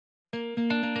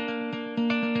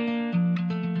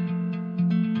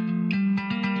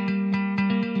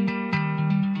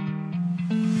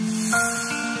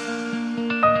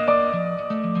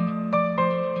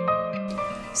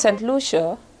Saint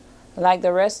Lucia, like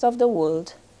the rest of the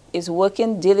world, is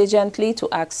working diligently to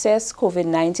access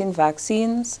COVID-19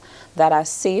 vaccines that are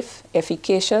safe,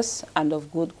 efficacious, and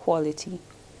of good quality.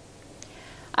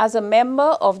 As a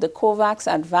member of the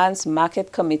COVAX Advanced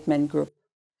Market Commitment Group,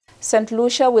 Saint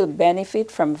Lucia will benefit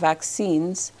from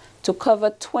vaccines to cover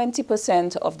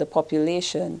 20% of the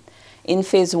population in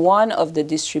phase 1 of the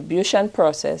distribution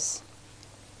process,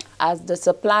 as the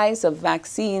supplies of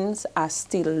vaccines are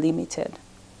still limited.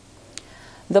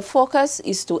 The focus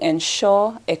is to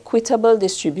ensure equitable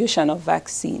distribution of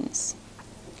vaccines.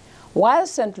 While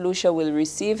Saint Lucia will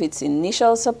receive its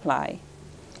initial supply,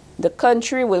 the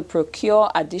country will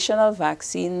procure additional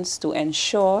vaccines to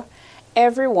ensure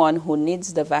everyone who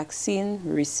needs the vaccine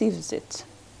receives it.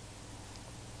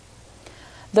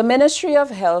 The Ministry of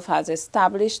Health has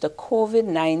established the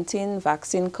COVID-19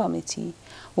 Vaccine Committee,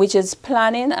 which is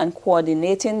planning and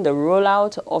coordinating the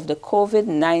rollout of the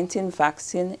COVID-19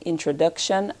 vaccine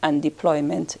introduction and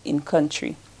deployment in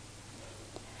country.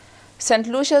 Saint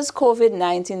Lucia's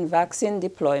COVID-19 vaccine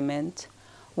deployment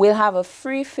will have a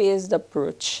three-phased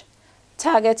approach,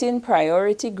 targeting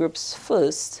priority groups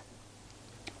first,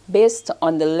 based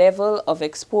on the level of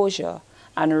exposure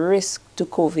and risk to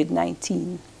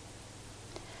COVID-19.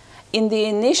 In the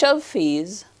initial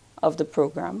phase of the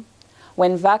program,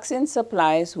 when vaccine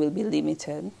supplies will be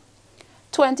limited,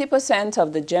 20%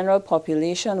 of the general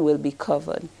population will be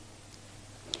covered.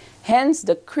 Hence,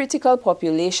 the critical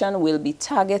population will be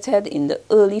targeted in the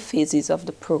early phases of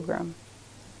the program.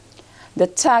 The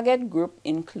target group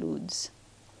includes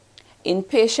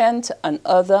inpatient and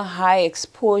other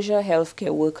high-exposure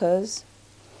healthcare workers,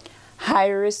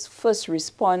 high-risk first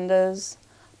responders,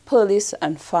 police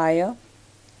and fire,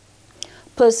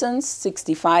 persons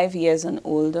 65 years and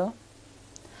older,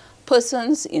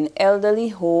 persons in elderly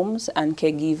homes and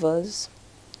caregivers,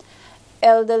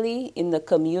 elderly in the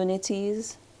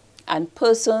communities, and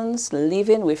persons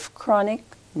living with chronic,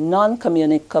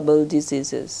 non-communicable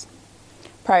diseases,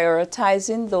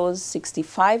 prioritizing those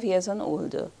 65 years and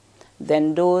older,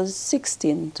 then those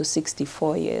 16 to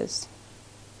 64 years.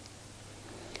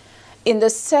 In the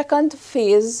second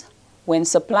phase, when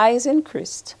supply is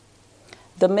increased,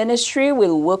 the ministry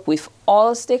will work with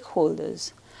all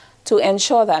stakeholders to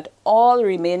ensure that all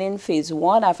remaining phase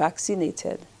 1 are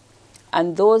vaccinated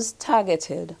and those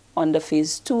targeted under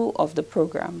phase 2 of the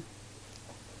program.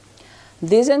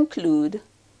 These include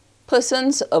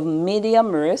persons of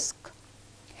medium risk,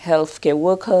 healthcare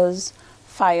workers,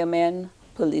 firemen,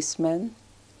 policemen,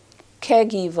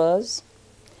 caregivers,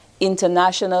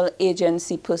 international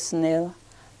agency personnel,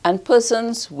 and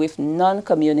persons with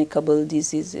non-communicable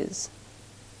diseases.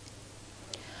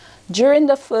 During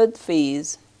the third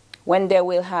phase, when they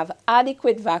will have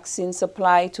adequate vaccine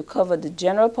supply to cover the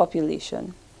general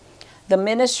population, the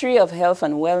Ministry of Health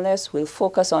and Wellness will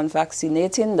focus on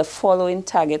vaccinating the following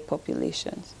target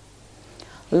populations: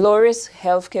 low-risk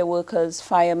healthcare workers,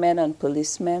 firemen and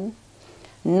policemen,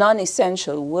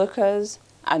 non-essential workers,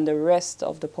 and the rest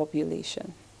of the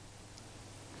population.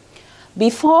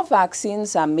 Before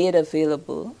vaccines are made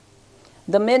available,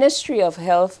 the Ministry of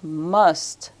Health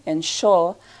must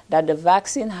ensure that the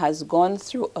vaccine has gone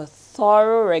through a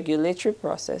thorough regulatory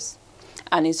process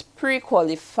and is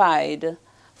pre-qualified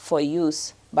for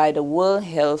use by the World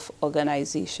Health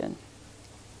Organization.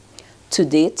 To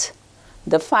date,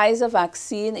 the Pfizer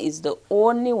vaccine is the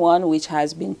only one which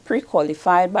has been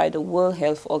pre-qualified by the World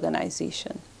Health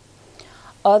Organization.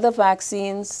 Other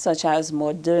vaccines, such as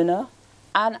Moderna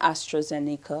and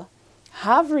AstraZeneca,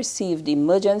 have received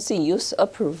emergency use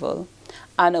approval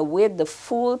and await the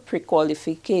full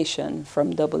pre-qualification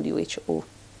from WHO.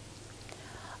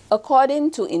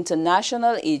 According to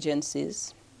international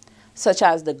agencies, such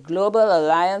as the Global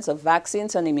Alliance of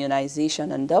Vaccines and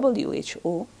Immunization and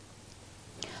WHO,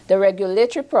 the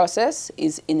regulatory process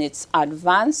is in its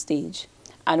advanced stage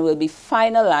and will be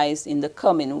finalized in the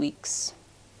coming weeks.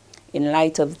 In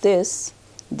light of this,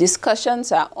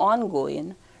 discussions are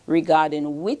ongoing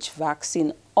regarding which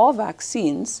vaccine or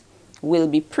vaccines will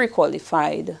be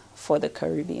pre-qualified for the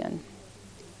Caribbean.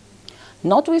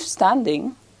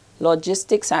 Notwithstanding,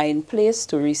 logistics are in place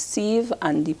to receive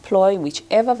and deploy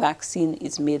whichever vaccine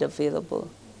is made available.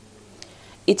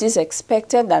 It is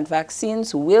expected that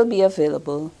vaccines will be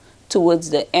available towards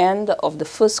the end of the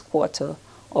first quarter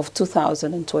of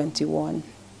 2021.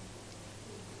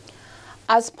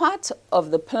 As part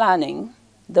of the planning,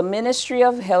 the Ministry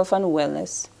of Health and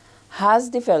Wellness has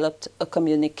developed a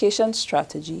communication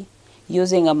strategy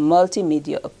using a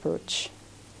multimedia approach.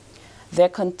 There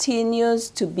continues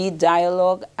to be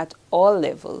dialogue at all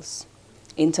levels,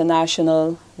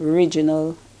 international,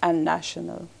 regional, and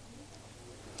national.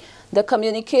 The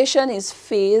communication is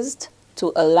phased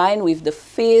to align with the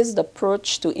phased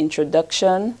approach to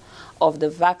introduction of the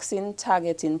vaccine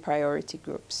targeting priority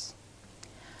groups.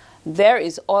 There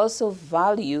is also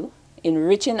value in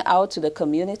reaching out to the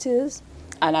communities,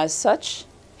 and as such,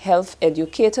 health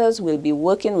educators will be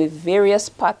working with various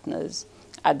partners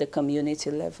at the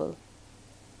community level.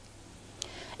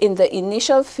 In the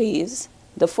initial phase,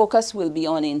 the focus will be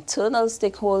on internal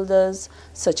stakeholders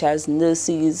such as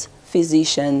nurses,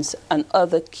 physicians, and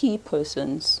other key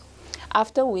persons,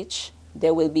 after which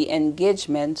there will be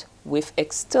engagement with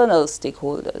external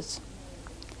stakeholders.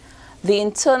 The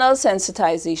internal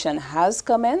sensitization has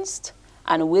commenced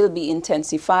and will be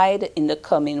intensified in the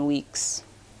coming weeks.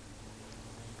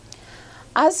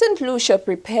 As Saint Lucia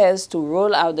prepares to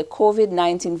roll out the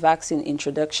COVID-19 vaccine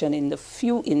introduction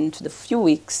into the few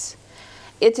weeks,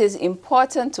 it is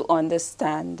important to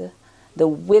understand the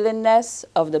willingness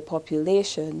of the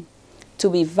population to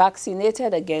be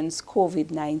vaccinated against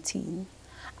COVID-19,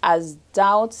 as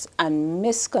doubts and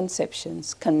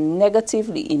misconceptions can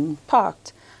negatively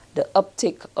impact the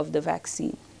uptake of the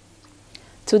vaccine.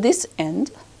 To this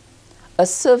end, a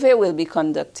survey will be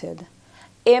conducted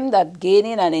aimed at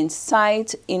gaining an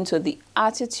insight into the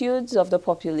attitudes of the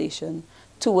population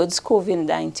towards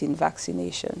COVID-19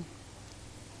 vaccination.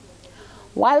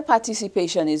 While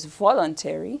participation is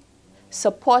voluntary,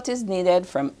 support is needed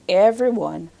from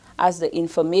everyone, as the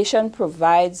information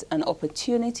provides an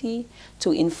opportunity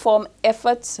to inform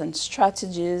efforts and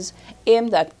strategies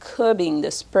aimed at curbing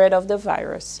the spread of the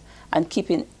virus and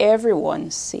keeping everyone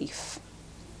safe.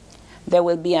 There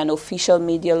will be an official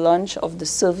media launch of the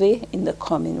survey in the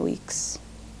coming weeks.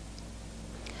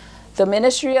 The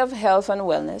Ministry of Health and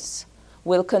Wellness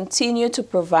will continue to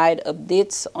provide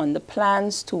updates on the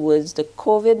plans towards the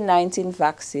COVID-19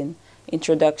 vaccine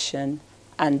introduction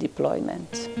and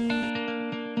deployment.